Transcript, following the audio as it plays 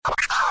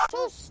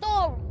true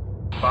story.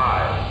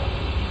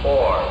 5,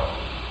 4,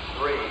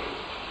 3,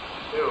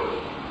 2,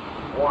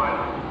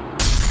 1.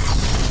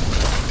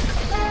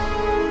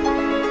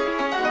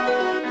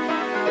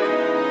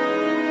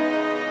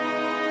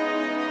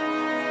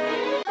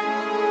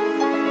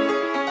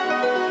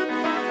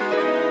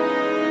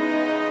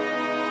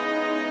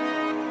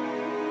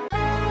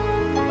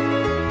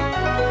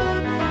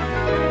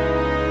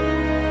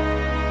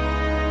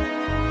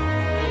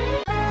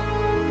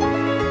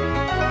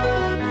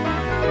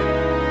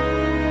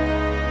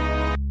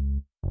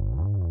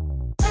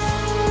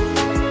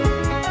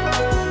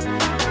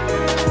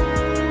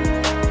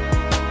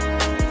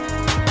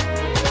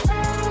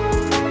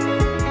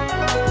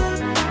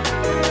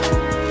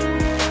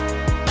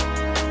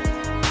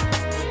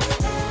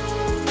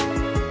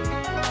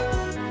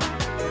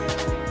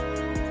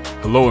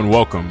 Hello and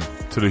welcome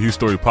to the Hugh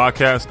Story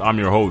Podcast. I'm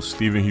your host,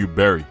 Stephen Hugh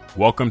Berry.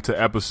 Welcome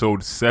to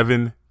episode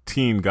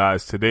 17,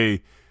 guys.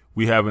 Today,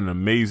 we have an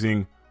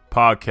amazing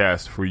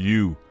podcast for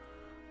you.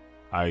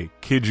 I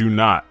kid you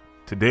not.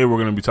 Today, we're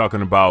going to be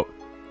talking about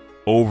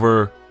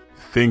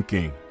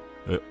overthinking,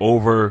 the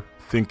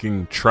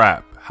overthinking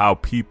trap, how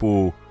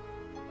people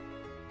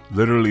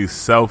literally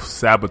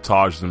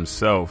self-sabotage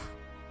themselves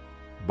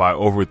by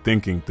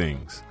overthinking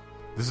things.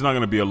 This is not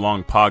going to be a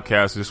long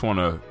podcast. I just want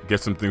to get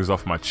some things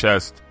off my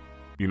chest.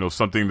 You know,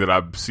 something that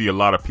I see a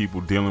lot of people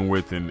dealing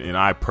with and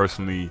I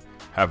personally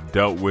have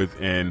dealt with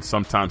and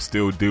sometimes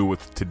still deal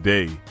with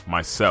today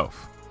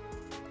myself.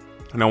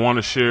 And I want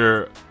to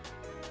share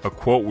a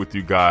quote with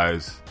you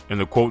guys.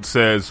 And the quote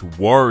says,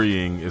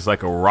 "Worrying is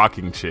like a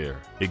rocking chair.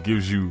 It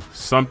gives you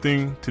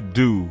something to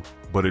do,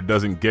 but it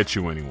doesn't get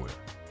you anywhere."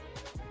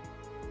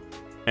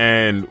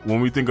 And when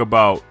we think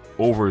about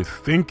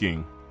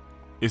overthinking,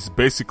 it's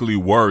basically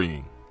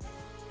worrying.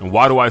 And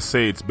why do I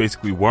say it's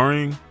basically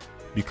worrying?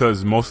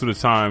 Because most of the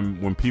time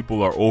when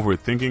people are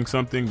overthinking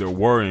something, they're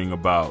worrying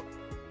about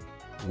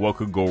what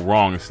could go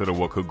wrong instead of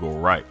what could go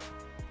right.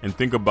 And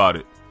think about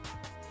it.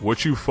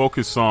 What you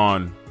focus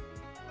on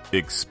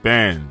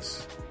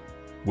expands.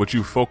 What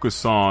you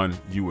focus on,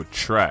 you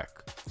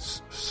attract.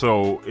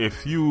 So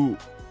if you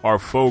are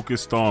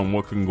focused on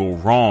what can go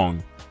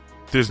wrong,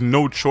 there's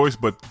no choice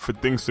but for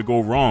things to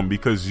go wrong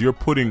because you're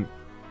putting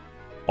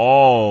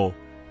all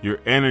your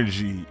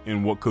energy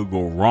in what could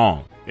go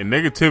wrong. And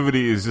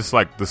negativity is just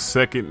like the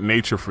second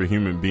nature for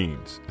human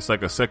beings. It's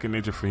like a second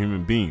nature for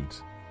human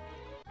beings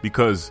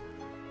because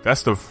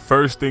that's the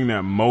first thing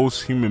that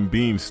most human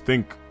beings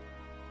think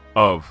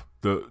of,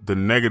 the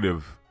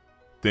negative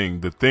thing,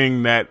 the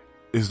thing that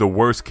is the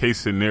worst case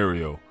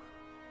scenario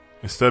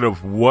instead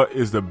of what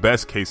is the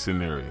best case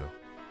scenario.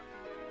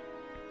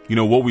 You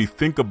know, what we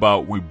think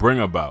about, we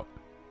bring about.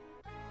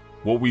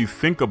 What we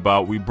think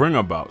about, we bring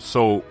about.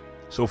 So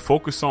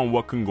focus on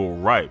what can go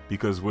right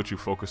because what you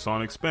focus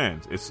on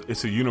expands.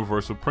 It's a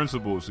universal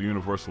principle. It's a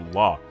universal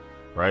law,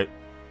 right?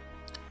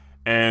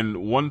 And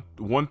one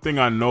thing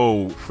I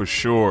know for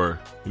sure,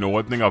 you know,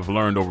 one thing I've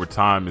learned over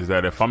time is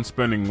that if I'm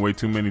spending way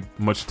too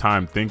much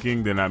time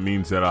thinking, then that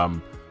means that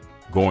I'm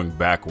going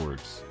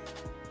backwards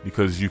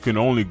because you can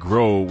only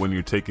grow when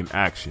you're taking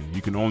action.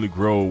 You can only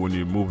grow when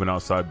you're moving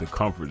outside the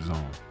comfort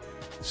zone.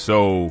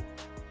 So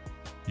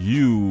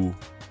you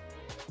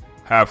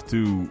have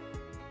to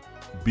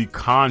be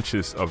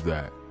conscious of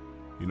that.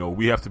 You know,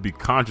 we have to be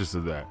conscious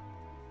of that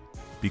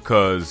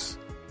because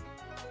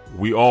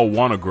we all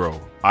want to grow.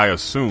 I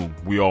assume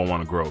we all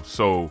want to grow.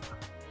 So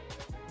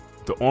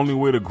the only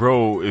way to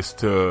grow is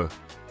to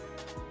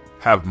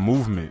have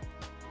movement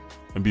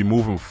and be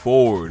moving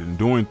forward and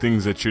doing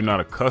things that you're not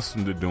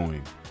accustomed to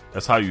doing.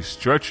 That's how you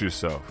stretch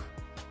yourself.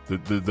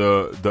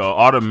 The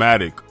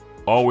automatic,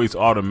 always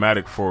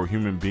automatic for a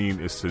human being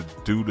is to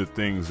do the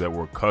things that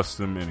we're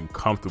accustomed and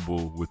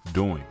comfortable with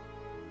doing.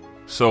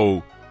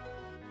 So,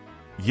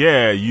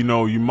 yeah, you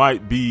know, you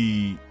might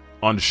be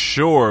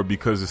unsure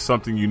because it's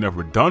something you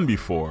never done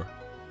before.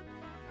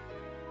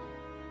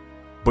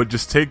 But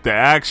just take the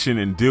action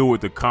and deal with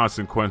the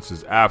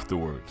consequences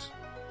afterwards.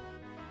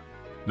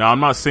 Now, I'm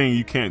not saying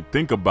you can't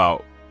think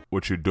about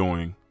what you're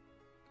doing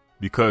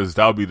because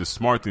that would be the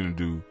smart thing to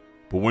do.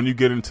 But when you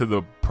get into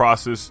the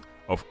process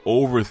of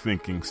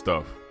overthinking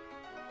stuff,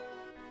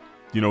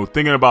 you know,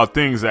 thinking about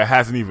things that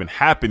hasn't even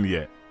happened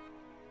yet,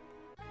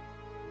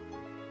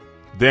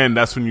 then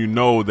that's when you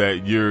know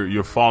that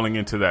you're falling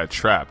into that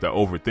trap, that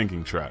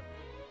overthinking trap.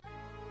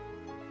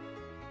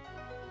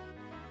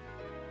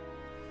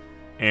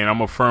 And I'm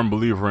a firm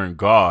believer in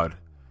God,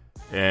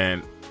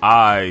 and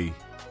I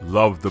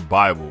love the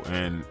Bible.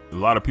 And a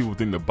lot of people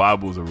think the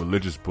Bible is a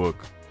religious book.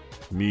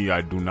 Me,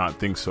 I do not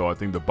think so. I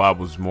think the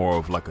Bible is more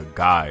of like a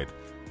guide.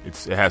 It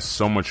has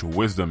so much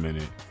wisdom in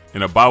it.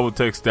 And a Bible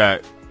text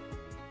that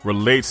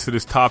relates to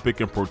this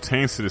topic and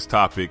pertains to this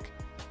topic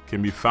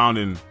can be found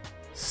in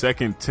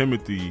 2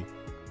 Timothy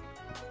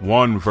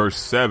 1 verse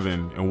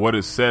 7. And what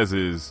it says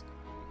is,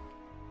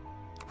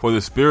 "For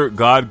the Spirit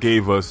God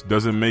gave us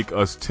doesn't make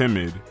us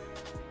timid,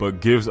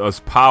 but gives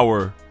us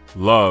power,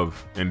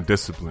 love, and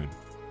discipline,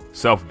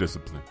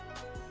 self-discipline."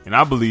 And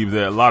I believe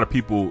that a lot of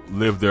people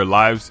live their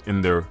lives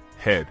in their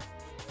head.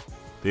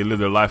 they live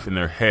their life in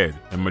their head.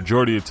 And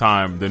majority of the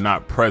time, they're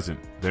not present.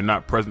 They're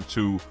not present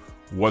to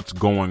what's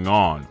going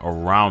on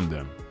around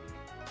them.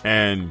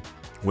 And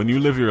when you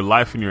live your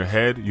life in your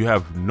head, you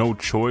have no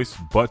choice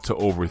but to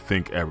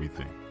overthink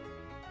everything.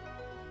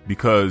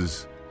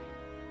 Because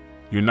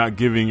you're not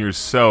giving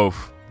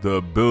yourself the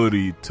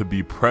ability to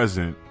be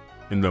present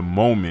in the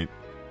moment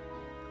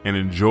and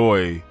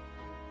enjoy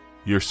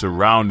your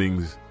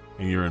surroundings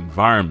and your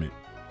environment.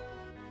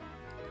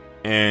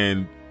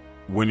 And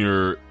when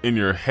you're in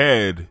your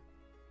head,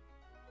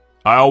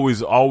 I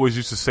always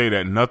used to say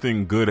that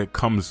nothing good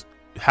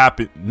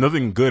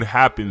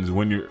happens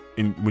when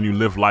you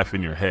live life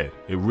in your head.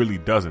 It really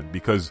doesn't,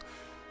 because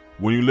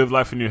when you live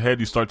life in your head,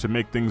 you start to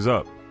make things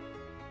up.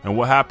 And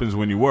what happens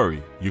when you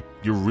worry?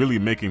 You're really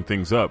making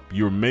things up.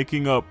 You're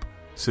making up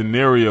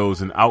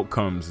scenarios and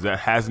outcomes that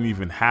hasn't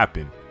even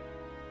happened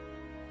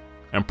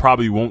and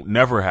probably won't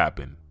never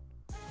happen.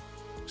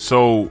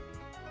 So,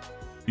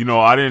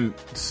 I didn't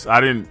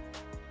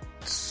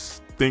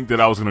think that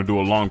I was going to do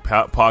a long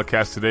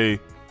podcast today.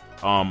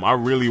 I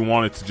really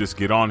wanted to just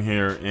get on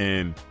here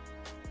and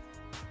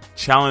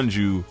challenge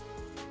you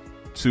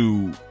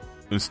to,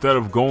 instead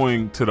of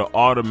going to the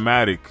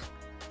automatic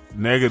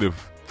negative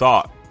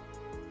thought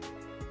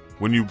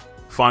when you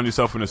find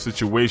yourself in a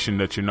situation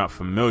that you're not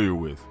familiar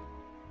with,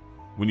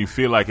 when you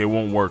feel like it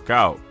won't work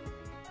out,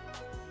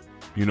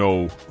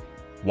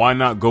 why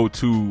not go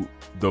to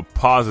the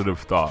positive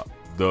thought,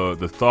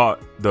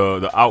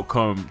 the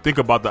outcome? Think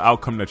about the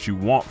outcome that you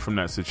want from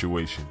that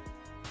situation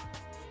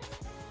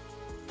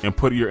and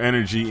put your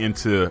energy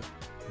into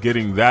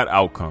getting that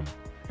outcome.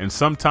 And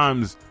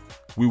sometimes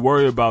we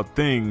worry about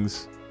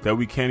things that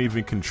we can't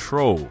even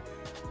control.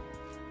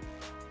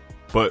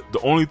 But the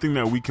only thing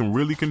that we can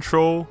really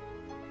control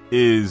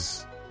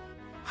is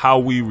how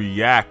we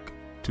react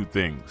to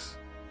things.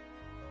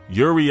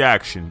 Your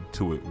reaction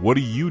to it. What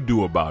do you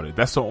do about it?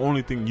 That's the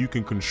only thing you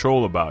can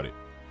control about it.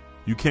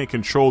 You can't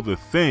control the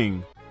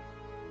thing,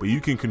 but you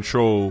can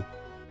control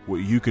what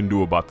you can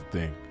do about the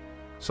thing.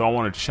 So I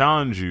want to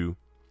challenge you,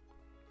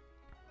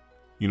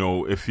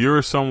 if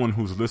you're someone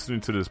who's listening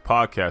to this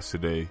podcast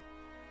today,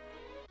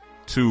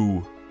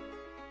 to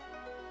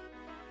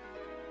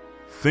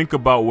think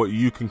about what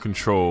you can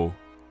control.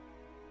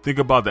 Think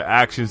about the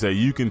actions that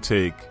you can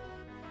take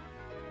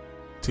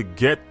to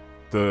get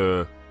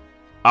the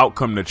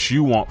outcome that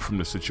you want from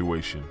the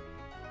situation.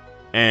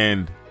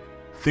 And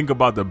think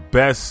about the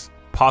best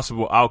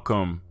possible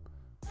outcome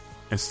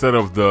instead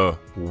of the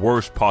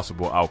worst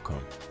possible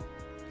outcome.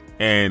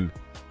 And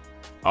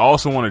I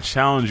also want to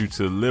challenge you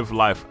to live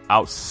life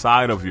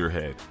outside of your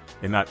head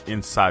and not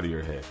inside of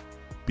your head.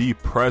 Be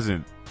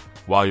present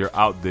while you're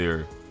out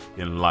there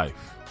in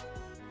life.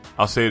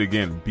 I'll say it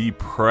again. Be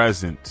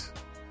present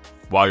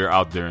while you're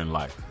out there in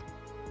life.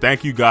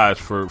 Thank you guys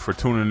for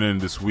tuning in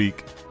this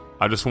week.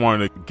 I just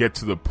wanted to get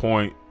to the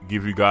point,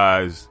 give you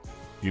guys,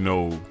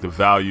 the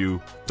value.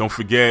 Don't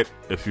forget,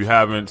 if you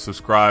haven't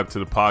subscribed to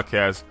the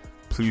podcast,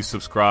 please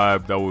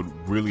subscribe. That would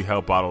really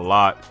help out a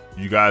lot.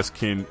 You guys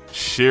can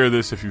share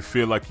this if you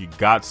feel like you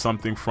got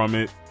something from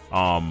it.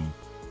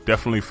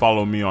 Definitely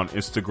follow me on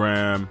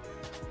Instagram,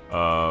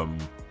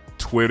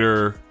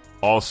 Twitter.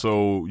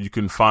 Also, you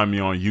can find me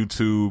on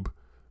YouTube.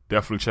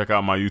 Definitely check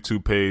out my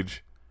YouTube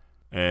page.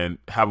 And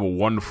have a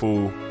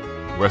wonderful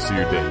rest of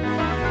your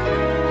day.